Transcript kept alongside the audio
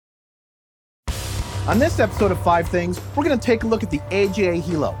On this episode of 5 Things, we're going to take a look at the AJA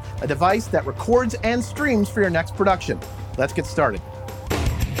Hilo, a device that records and streams for your next production. Let's get started.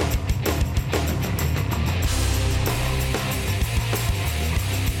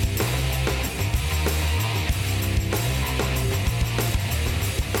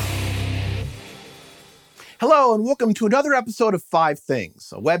 Hello, and welcome to another episode of 5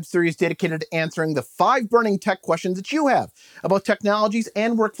 Things, a web series dedicated to answering the 5 burning tech questions that you have about technologies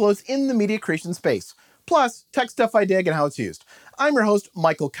and workflows in the media creation space, plus tech stuff I dig and how it's used. I'm your host,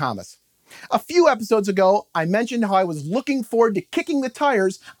 Michael Kamas. A few episodes ago, I mentioned how I was looking forward to kicking the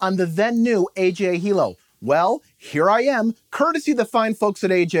tires on the then new AJA Hilo. Well, here I am, courtesy of the fine folks at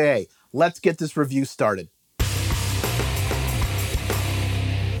AJA. Let's get this review started.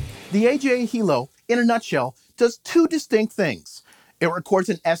 The AJA Hilo, in a nutshell, does 2 distinct things. It records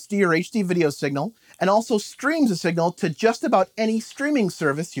an SD or HD video signal and also streams a signal to just about any streaming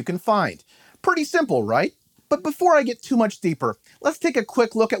service you can find. Pretty simple, right? But before I get too much deeper, let's take a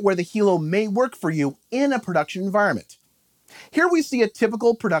quick look at where the Hilo may work for you in a production environment. Here we see a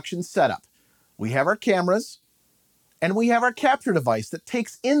typical production setup. We have our cameras, and we have our capture device that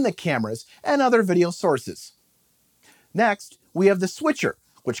takes in the cameras and other video sources. Next, we have the switcher,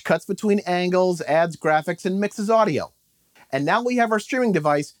 which cuts between angles, adds graphics, and mixes audio. And now we have our streaming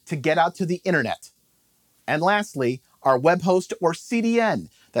device to get out to the internet. And lastly, our web host or CDN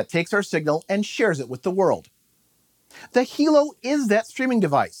that takes our signal and shares it with the world. The Hilo is that streaming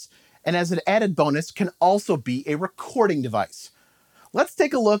device, and as an added bonus, can also be a recording device. Let's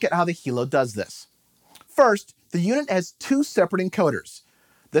take a look at how the Hilo does this. First, the unit has 2 separate encoders.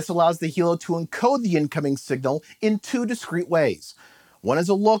 This allows the Hilo to encode the incoming signal in 2 discrete ways. One is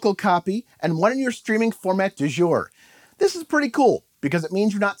a local copy, and one in your streaming format du jour. This is pretty cool, because it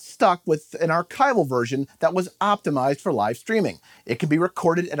means you're not stuck with an archival version that was optimized for live streaming. It can be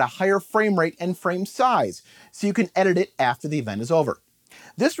recorded at a higher frame rate and frame size, so you can edit it after the event is over.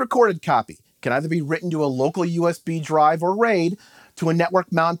 This recorded copy can either be written to a local USB drive or RAID, to a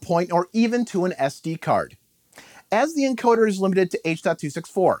network mount point, or even to an SD card. As the encoder is limited to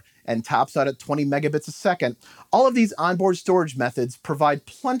H.264 and tops out at 20 megabits a second, all of these onboard storage methods provide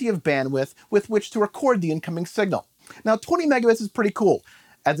plenty of bandwidth with which to record the incoming signal. Now, 20 megabits is pretty cool,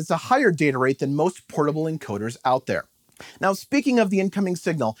 as it's a higher data rate than most portable encoders out there. Now, speaking of the incoming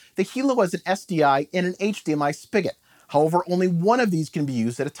signal, the Hilo has an SDI and an HDMI spigot. However, only one of these can be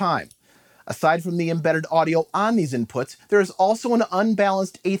used at a time. Aside from the embedded audio on these inputs, there is also an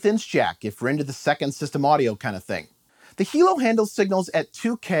unbalanced 1/8" jack if you're into the second system audio kind of thing. The Hilo handles signals at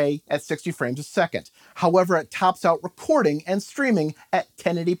 2K at 60 frames a second. However, it tops out recording and streaming at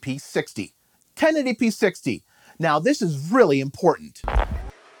 1080p 60. 1080p 60. Now, this is really important.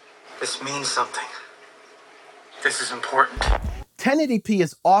 This means something. This is important. 1080p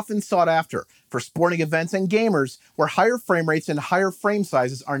is often sought after for sporting events and gamers where higher frame rates and higher frame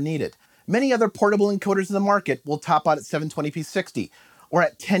sizes are needed. Many other portable encoders in the market will top out at 720p 60 or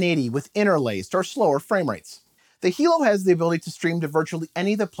at 1080 with interlaced or slower frame rates. The Hilo has the ability to stream to virtually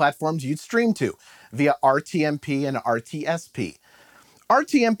any of the platforms you'd stream to via RTMP and RTSP.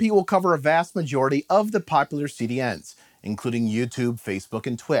 RTMP will cover a vast majority of the popular CDNs, including YouTube, Facebook,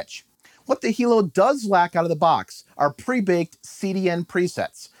 and Twitch. What the Hilo does lack out of the box are pre-baked CDN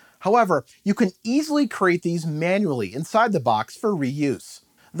presets. However, you can easily create these manually inside the box for reuse.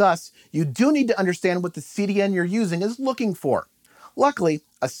 Thus, you do need to understand what the CDN you're using is looking for. Luckily,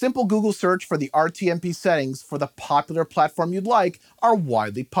 a simple Google search for the RTMP settings for the popular platform you'd like are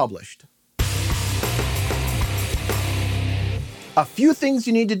widely published. A few things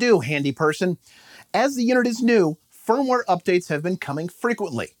you need to do, handy person. As the unit is new, firmware updates have been coming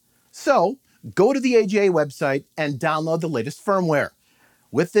frequently. So, go to the AJA website and download the latest firmware.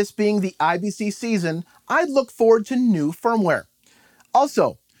 With this being the IBC season, I'd look forward to new firmware.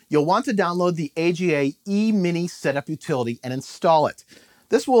 Also, you'll want to download the AJA eMini Setup utility and install it.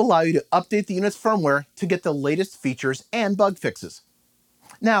 This will allow you to update the unit's firmware to get the latest features and bug fixes.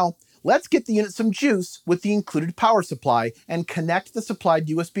 Now, let's get the unit some juice with the included power supply and connect the supplied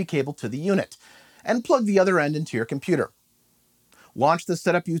USB cable to the unit, and plug the other end into your computer. Launch the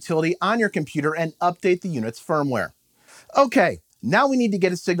Setup utility on your computer and update the unit's firmware. Okay, now we need to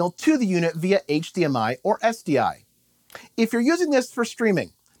get a signal to the unit via HDMI or SDI. If you're using this for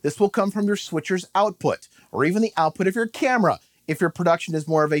streaming, this will come from your switcher's output, or even the output of your camera, if your production is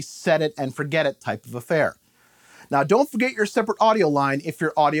more of a set it and forget it type of affair. Now, don't forget your separate audio line if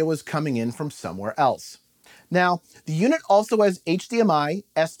your audio is coming in from somewhere else. Now, the unit also has HDMI,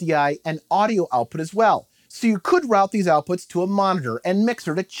 SDI, and audio output as well, so you could route these outputs to a monitor and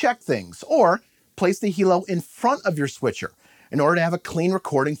mixer to check things, or place the Hilo in front of your switcher in order to have a clean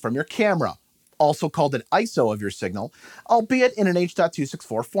recording from your camera, also called an ISO of your signal, albeit in an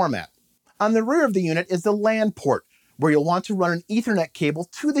H.264 format. On the rear of the unit is the LAN port, where you'll want to run an Ethernet cable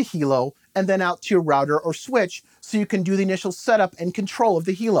to the helo and then out to your router or switch so you can do the initial setup and control of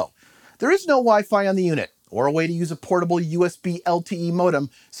the helo. There is no Wi-Fi on the unit, or a way to use a portable USB LTE modem,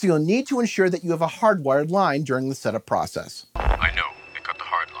 so you'll need to ensure that you have a hardwired line during the setup process. I know, they cut the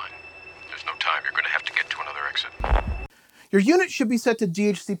hard line. There's no time, you're going to have to get to another exit. Your unit should be set to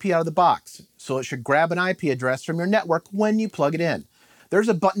DHCP out of the box, so it should grab an IP address from your network when you plug it in. There's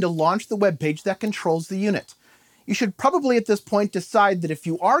a button to launch the web page that controls the unit. You should probably at this point decide that if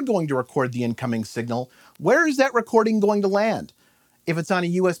you are going to record the incoming signal, where is that recording going to land? If it's on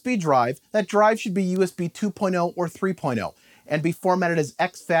a USB drive, that drive should be USB 2.0 or 3.0 and be formatted as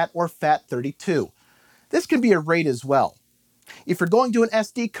exFAT or FAT32. This can be a RAID as well. If you're going to an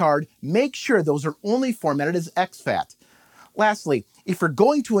SD card, make sure those are only formatted as exFAT. Lastly, if you're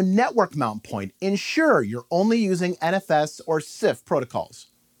going to a network mount point, ensure you're only using NFS or CIFS protocols.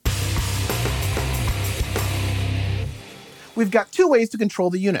 We've got two ways to control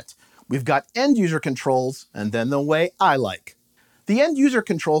the unit. We've got end user controls, and then the way I like. The end user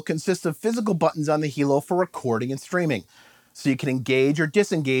control consists of physical buttons on the helo for recording and streaming, so you can engage or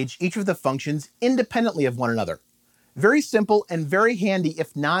disengage each of the functions independently of one another. Very simple and very handy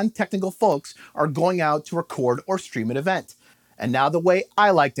if non-technical folks are going out to record or stream an event. And now the way I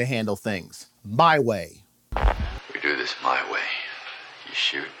like to handle things, my way. We do this my way. You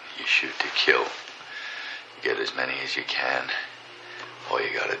shoot to kill. You get as many as you can. All you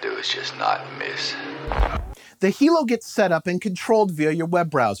gotta do is just not miss. The helo gets set up and controlled via your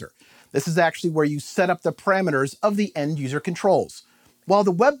web browser. This is actually where you set up the parameters of the end user controls. While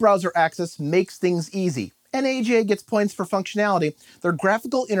the web browser access makes things easy, and AJA gets points for functionality, their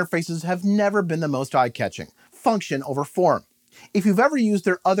graphical interfaces have never been the most eye-catching. Function over form. If you've ever used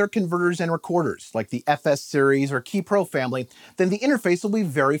their other converters and recorders, like the FS series or KeyPro family, then the interface will be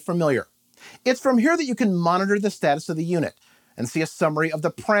very familiar. It's from here that you can monitor the status of the unit and see a summary of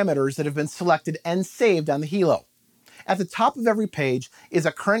the parameters that have been selected and saved on the helo. At the top of every page is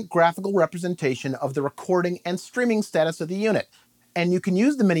a current graphical representation of the recording and streaming status of the unit, and you can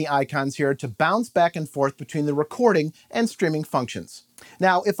use the mini icons here to bounce back and forth between the recording and streaming functions.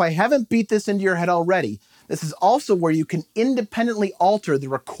 Now, if I haven't beat this into your head already, this is also where you can independently alter the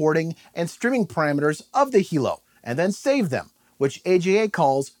recording and streaming parameters of the helo, and then save them, which AJA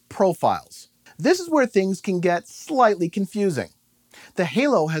calls profiles. This is where things can get slightly confusing. The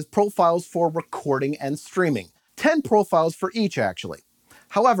helo has profiles for recording and streaming, 10 profiles for each actually.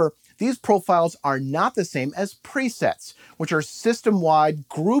 However, these profiles are not the same as presets, which are system-wide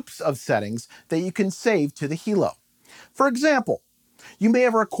groups of settings that you can save to the helo. For example, you may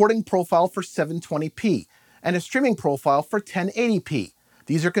have a recording profile for 720p and a streaming profile for 1080p.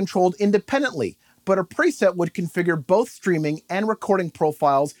 These are controlled independently, but a preset would configure both streaming and recording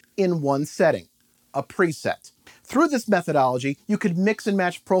profiles in one setting, a preset. Through this methodology, you could mix and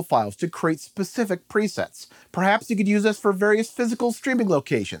match profiles to create specific presets. Perhaps you could use this for various physical streaming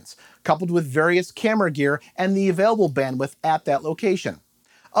locations, coupled with various camera gear and the available bandwidth at that location.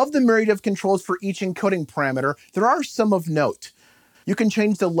 Of the myriad of controls for each encoding parameter, there are some of note. You can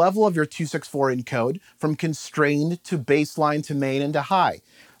change the level of your 264 encode from constrained to baseline to main and to high.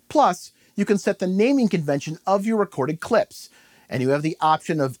 Plus, you can set the naming convention of your recorded clips, and you have the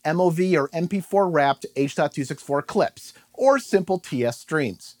option of MOV or MP4 wrapped H.264 clips, or simple TS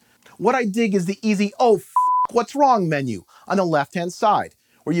streams. What I dig is the easy what's wrong menu on the left-hand side,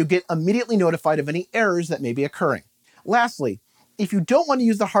 where you get immediately notified of any errors that may be occurring. Lastly, if you don't want to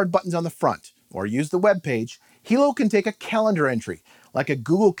use the hard buttons on the front, or use the web page, helo can take a calendar entry, like a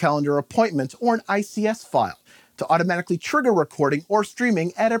Google Calendar appointment or an ICS file, to automatically trigger recording or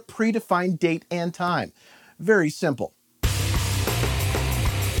streaming at a predefined date and time. Very simple.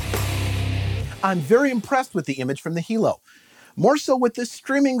 I'm very impressed with the image from the helo. More so with the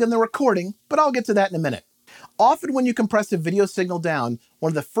streaming than the recording, but I'll get to that in a minute. Often when you compress a video signal down, one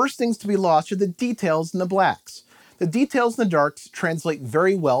of the first things to be lost are the details in the blacks. The details in the darks translate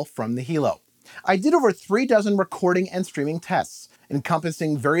very well from the helo. I did over 3 dozen recording and streaming tests,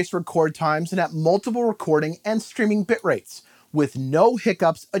 encompassing various record times and at multiple recording and streaming bit rates, with no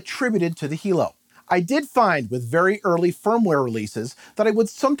hiccups attributed to the helo. I did find with very early firmware releases that I would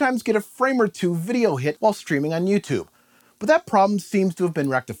sometimes get a frame or two video hit while streaming on YouTube, but that problem seems to have been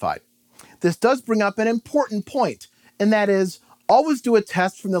rectified. This does bring up an important point, and that is, always do a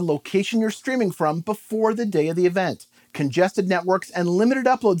test from the location you're streaming from before the day of the event. Congested networks and limited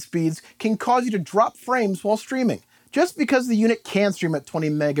upload speeds can cause you to drop frames while streaming. Just because the unit can stream at 20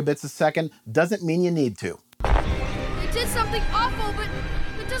 megabits a second doesn't mean you need to. They did something awful, but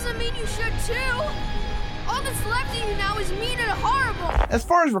it doesn't mean mean you should too. All that's left of you now is mean and horrible. As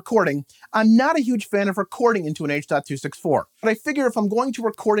far as recording, I'm not a huge fan of recording into an H.264, but I figure if I'm going to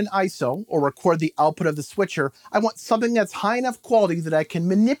record in ISO or record the output of the switcher, I want something that's high enough quality that I can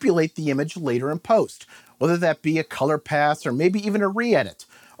manipulate the image later in post, whether that be a color pass or maybe even a re-edit,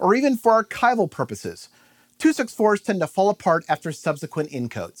 or even for archival purposes. 264s tend to fall apart after subsequent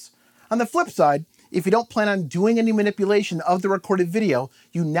encodes. On the flip side, if you don't plan on doing any manipulation of the recorded video,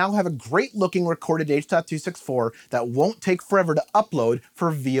 you now have a great looking recorded H.264 that won't take forever to upload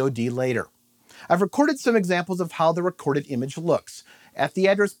for VOD later. I've recorded some examples of how the recorded image looks. At the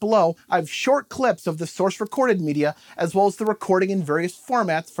address below, I have short clips of the source recorded media as well as the recording in various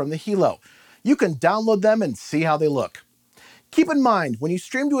formats from the Hilo. You can download them and see how they look. Keep in mind, when you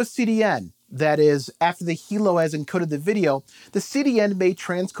stream to a CDN, that is, after the Hilo has encoded the video, the CDN may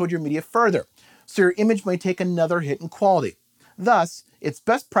transcode your media further, so your image may take another hit in quality. Thus, it's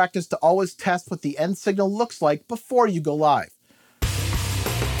best practice to always test what the end signal looks like before you go live.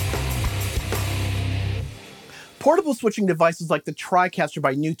 Portable switching devices like the TriCaster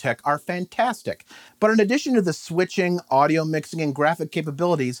by NewTek are fantastic, but in addition to the switching, audio mixing, and graphic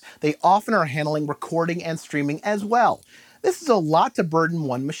capabilities, they often are handling recording and streaming as well. This is a lot to burden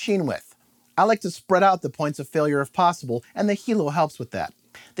one machine with. I like to spread out the points of failure if possible, and the Hilo helps with that.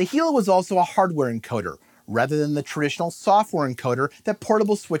 The Hilo is also a hardware encoder, rather than the traditional software encoder that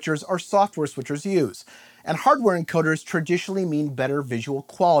portable switchers or software switchers use. And hardware encoders traditionally mean better visual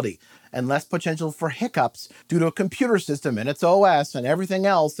quality, and less potential for hiccups due to a computer system and its OS and everything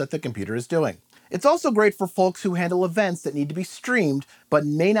else that the computer is doing. It's also great for folks who handle events that need to be streamed, but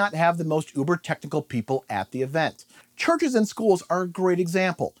may not have the most uber technical people at the event. Churches and schools are a great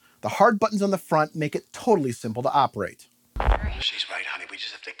example. The hard buttons on the front make it totally simple to operate. She's right, honey. We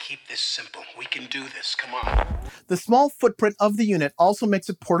just have to keep this simple. We can do this. Come on. The small footprint of the unit also makes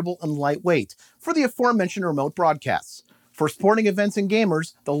it portable and lightweight for the aforementioned remote broadcasts. For sporting events and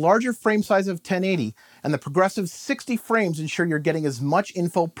gamers, the larger frame size of 1080 and the progressive 60 frames ensure you're getting as much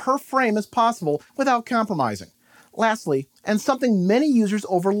info per frame as possible without compromising. Lastly, and something many users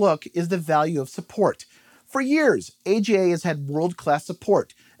overlook, is the value of support. For years, AGA has had world-class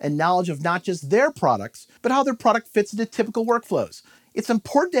support and knowledge of not just their products, but how their product fits into typical workflows. It's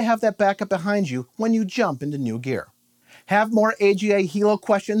important to have that backup behind you when you jump into new gear. Have more AGA Hilo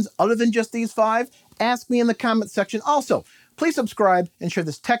questions other than just these 5? Ask me in the comment section. Also, please subscribe and share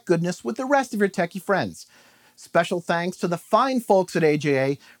this tech goodness with the rest of your techie friends. Special thanks to the fine folks at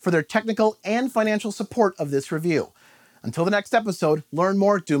AGA for their technical and financial support of this review. Until the next episode, learn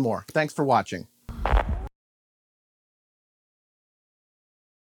more, do more. Thanks for watching.